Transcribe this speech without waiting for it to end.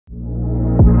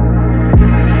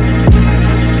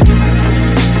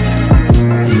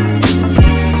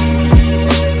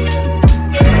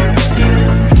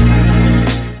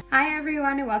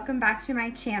back to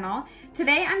my channel.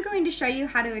 Today I'm going to show you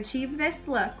how to achieve this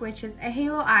look, which is a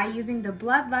halo eye using the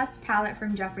Bloodlust palette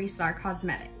from Jeffree Star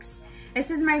Cosmetics.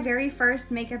 This is my very first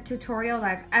makeup tutorial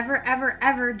that I've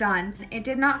ever done. It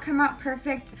did not come out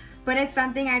perfect, but it's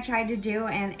something I tried to do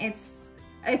and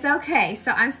it's okay,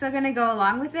 so I'm still gonna go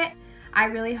along with it. I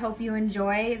really hope you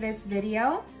enjoy this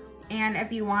video, and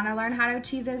if you want to learn how to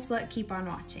achieve this look, keep on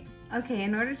watching. Okay,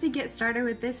 in order to get started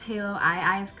with this halo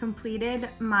eye, I've completed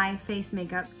my face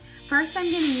makeup. First, I'm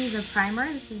going to use a primer.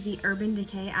 This is the Urban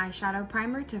Decay eyeshadow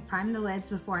primer to prime the lids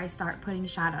before I start putting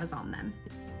shadows on them.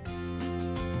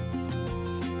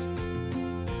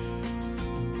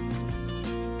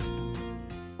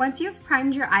 Once you've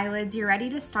primed your eyelids, you're ready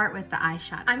to start with the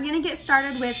eyeshadow. I'm gonna get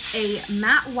started with a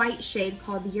matte white shade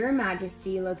called Your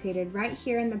Majesty, located right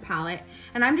here in the palette.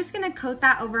 And I'm just gonna coat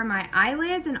that over my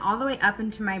eyelids and all the way up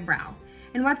into my brow.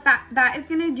 And what that is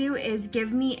gonna do is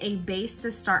give me a base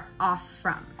to start off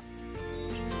from.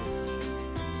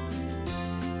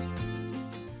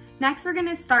 Next, we're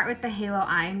gonna start with the halo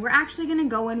eye, and we're actually gonna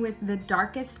go in with the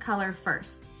darkest color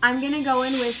first. I'm gonna go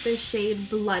in with the shade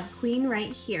Blood Queen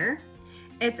right here.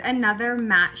 It's another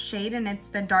matte shade and it's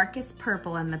the darkest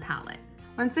purple in the palette.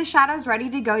 Once the shadow's ready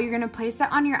to go, you're gonna place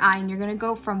it on your eye and you're gonna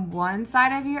go from one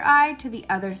side of your eye to the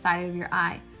other side of your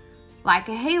eye, like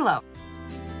a halo.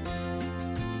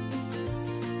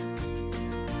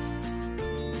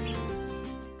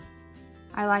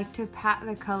 I like to pat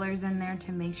the colors in there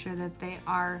to make sure that they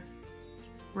are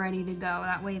ready to go.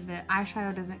 That way the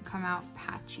eyeshadow doesn't come out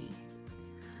patchy.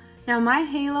 Now my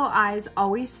halo eyes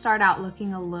always start out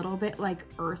looking a little bit like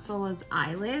Ursula's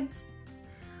eyelids.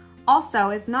 Also,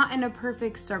 it's not in a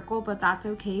perfect circle, but that's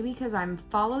okay because I'm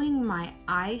following my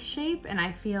eye shape and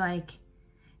I feel like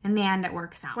in the end it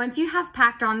works out. Once you have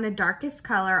packed on the darkest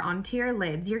color onto your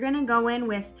lids, you're gonna go in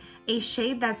with a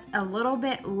shade that's a little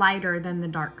bit lighter than the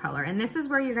dark color. And this is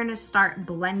where you're gonna start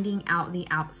blending out the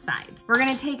outsides. We're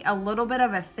gonna take a little bit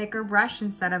of a thicker brush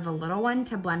instead of a little one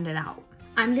to blend it out.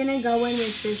 I'm gonna go in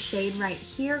with this shade right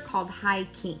here called High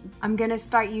King. I'm gonna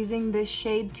start using this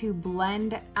shade to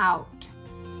blend out.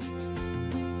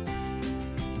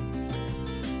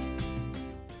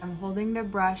 I'm holding the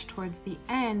brush towards the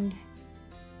end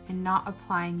and not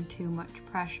applying too much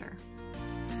pressure.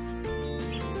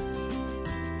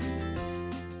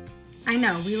 I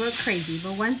know, we look crazy,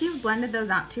 but once you've blended those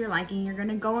out to your liking, you're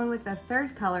gonna go in with a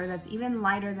third color that's even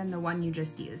lighter than the one you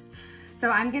just used. So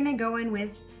I'm gonna go in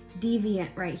with Deviant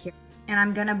right here, and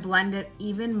I'm gonna blend it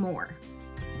even more.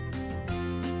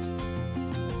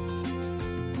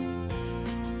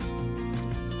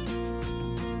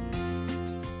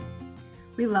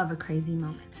 We love a crazy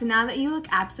moment. So now that you look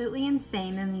absolutely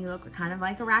insane and you look kind of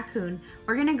like a raccoon,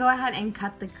 we're gonna go ahead and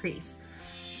cut the crease.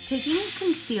 Taking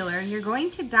concealer, you're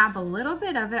going to dab a little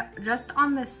bit of it just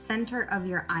on the center of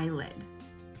your eyelid.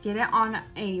 Get it on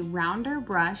a rounder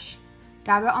brush.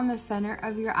 Dab it on the center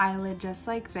of your eyelid just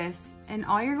like this, and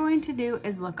all you're going to do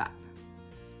is look up.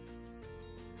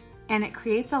 And it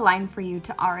creates a line for you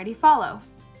to already follow.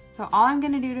 So all I'm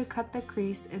gonna do to cut the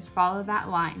crease is follow that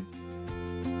line.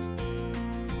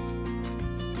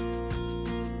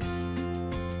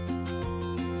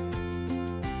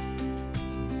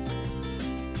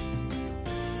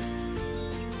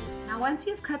 Once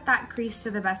you've cut that crease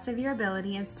to the best of your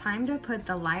ability, it's time to put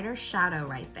the lighter shadow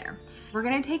right there. We're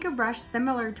gonna take a brush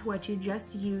similar to what you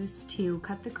just used to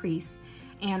cut the crease,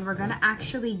 and we're gonna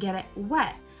actually get it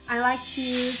wet. I like to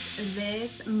use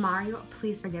this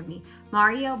please forgive me,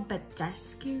 Mario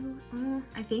Badescu,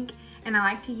 I think, and I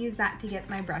like to use that to get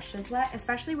my brushes wet,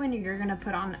 especially when you're gonna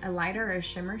put on a lighter or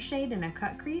shimmer shade in a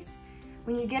cut crease.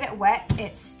 When you get it wet,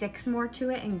 it sticks more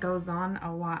to it and goes on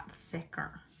a lot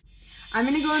thicker. I'm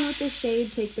gonna go in with the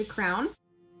shade Take the Crown.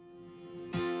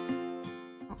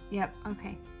 Oh, yep,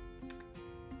 okay.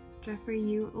 Jeffree,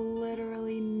 you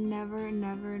literally never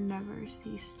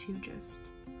cease to just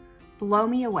blow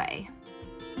me away.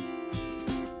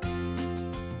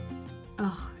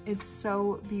 Oh, it's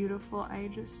so beautiful. I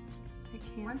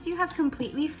can't. Once you have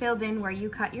completely filled in where you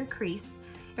cut your crease,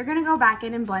 you're gonna go back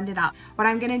in and blend it out. What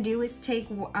I'm gonna do is take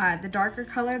the darker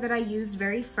color that I used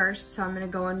very first, so I'm gonna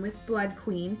go in with Blood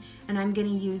Queen, and I'm gonna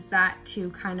use that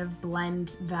to kind of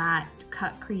blend that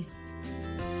cut crease.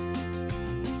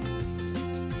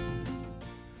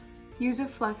 Use a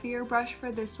fluffier brush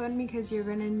for this one because you're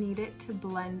gonna need it to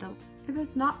blend. If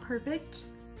it's not perfect,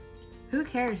 who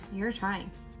cares? You're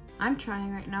trying. I'm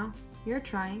trying right now. You're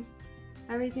trying.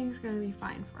 Everything's gonna be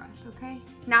fine for us, okay?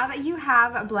 Now that you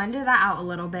have blended that out a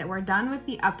little bit, we're done with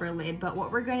the upper lid, but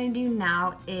what we're gonna do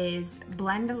now is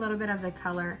blend a little bit of the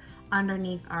color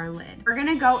underneath our lid. We're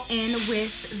gonna go in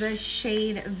with the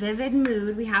shade Vivid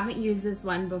Mood. We haven't used this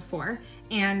one before,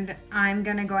 and I'm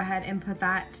gonna go ahead and put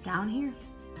that down here.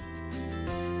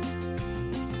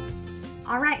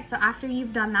 All right, so after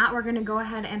you've done that, we're gonna go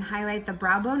ahead and highlight the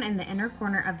brow bone and the inner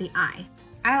corner of the eye.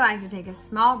 I like to take a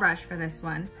small brush for this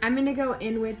one. I'm gonna go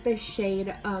in with the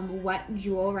shade Wet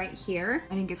Jewel right here.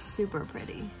 I think it's super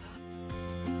pretty.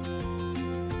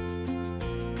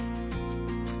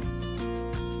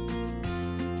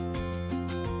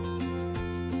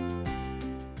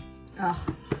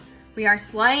 Ugh, we are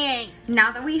slaying.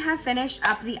 Now that we have finished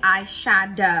up the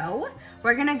eyeshadow,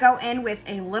 we're gonna go in with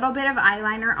a little bit of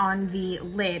eyeliner on the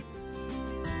lid.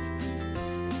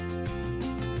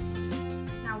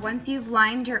 Once you've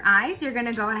lined your eyes, you're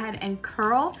gonna go ahead and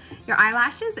curl your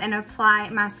eyelashes and apply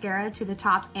mascara to the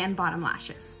top and bottom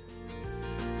lashes.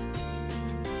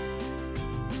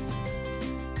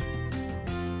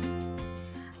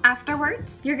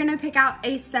 Afterwards, you're gonna pick out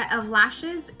a set of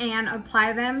lashes and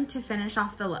apply them to finish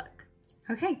off the look.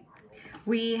 Okay,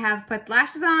 we have put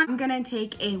lashes on. I'm gonna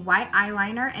take a white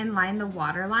eyeliner and line the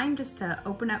waterline just to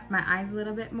open up my eyes a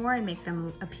little bit more and make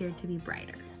them appear to be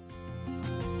brighter.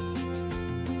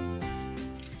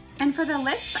 And for the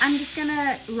lips, I'm just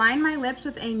gonna line my lips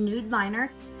with a nude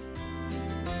liner.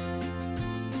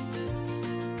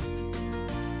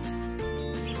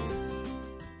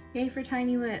 Yay for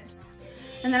tiny lips.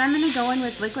 And then I'm gonna go in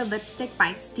with liquid lipstick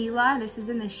by Stila. This is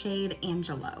in the shade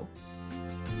Angelo.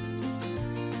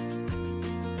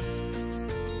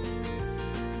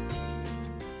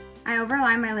 I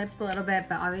overline my lips a little bit,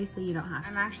 but obviously you don't have to.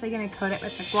 I'm actually gonna coat it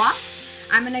with the gloss.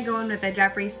 I'm gonna go in with the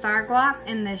Jeffree Star Gloss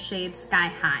in the shade Sky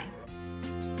High.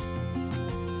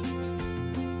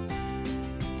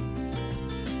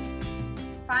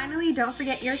 Finally, don't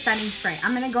forget your setting spray.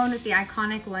 I'm gonna go in with the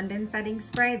iconic London setting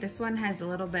spray. This one has a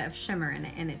little bit of shimmer in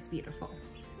it and it's beautiful.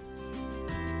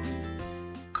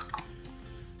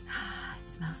 It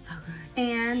smells so good.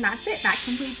 And that's it, that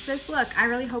completes this look. I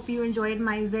really hope you enjoyed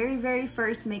my very, very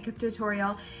first makeup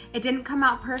tutorial. It didn't come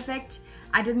out perfect.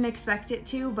 I didn't expect it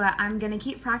to, but I'm gonna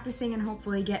keep practicing and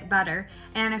hopefully get better.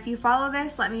 And if you follow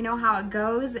this, let me know how it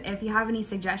goes. If you have any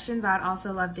suggestions, I'd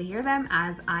also love to hear them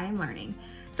as I am learning.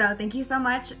 So thank you so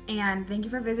much, and thank you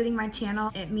for visiting my channel.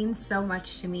 It means so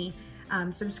much to me.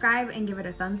 Subscribe and give it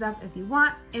a thumbs up if you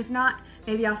want. If not,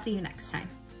 maybe I'll see you next time.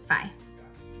 Bye.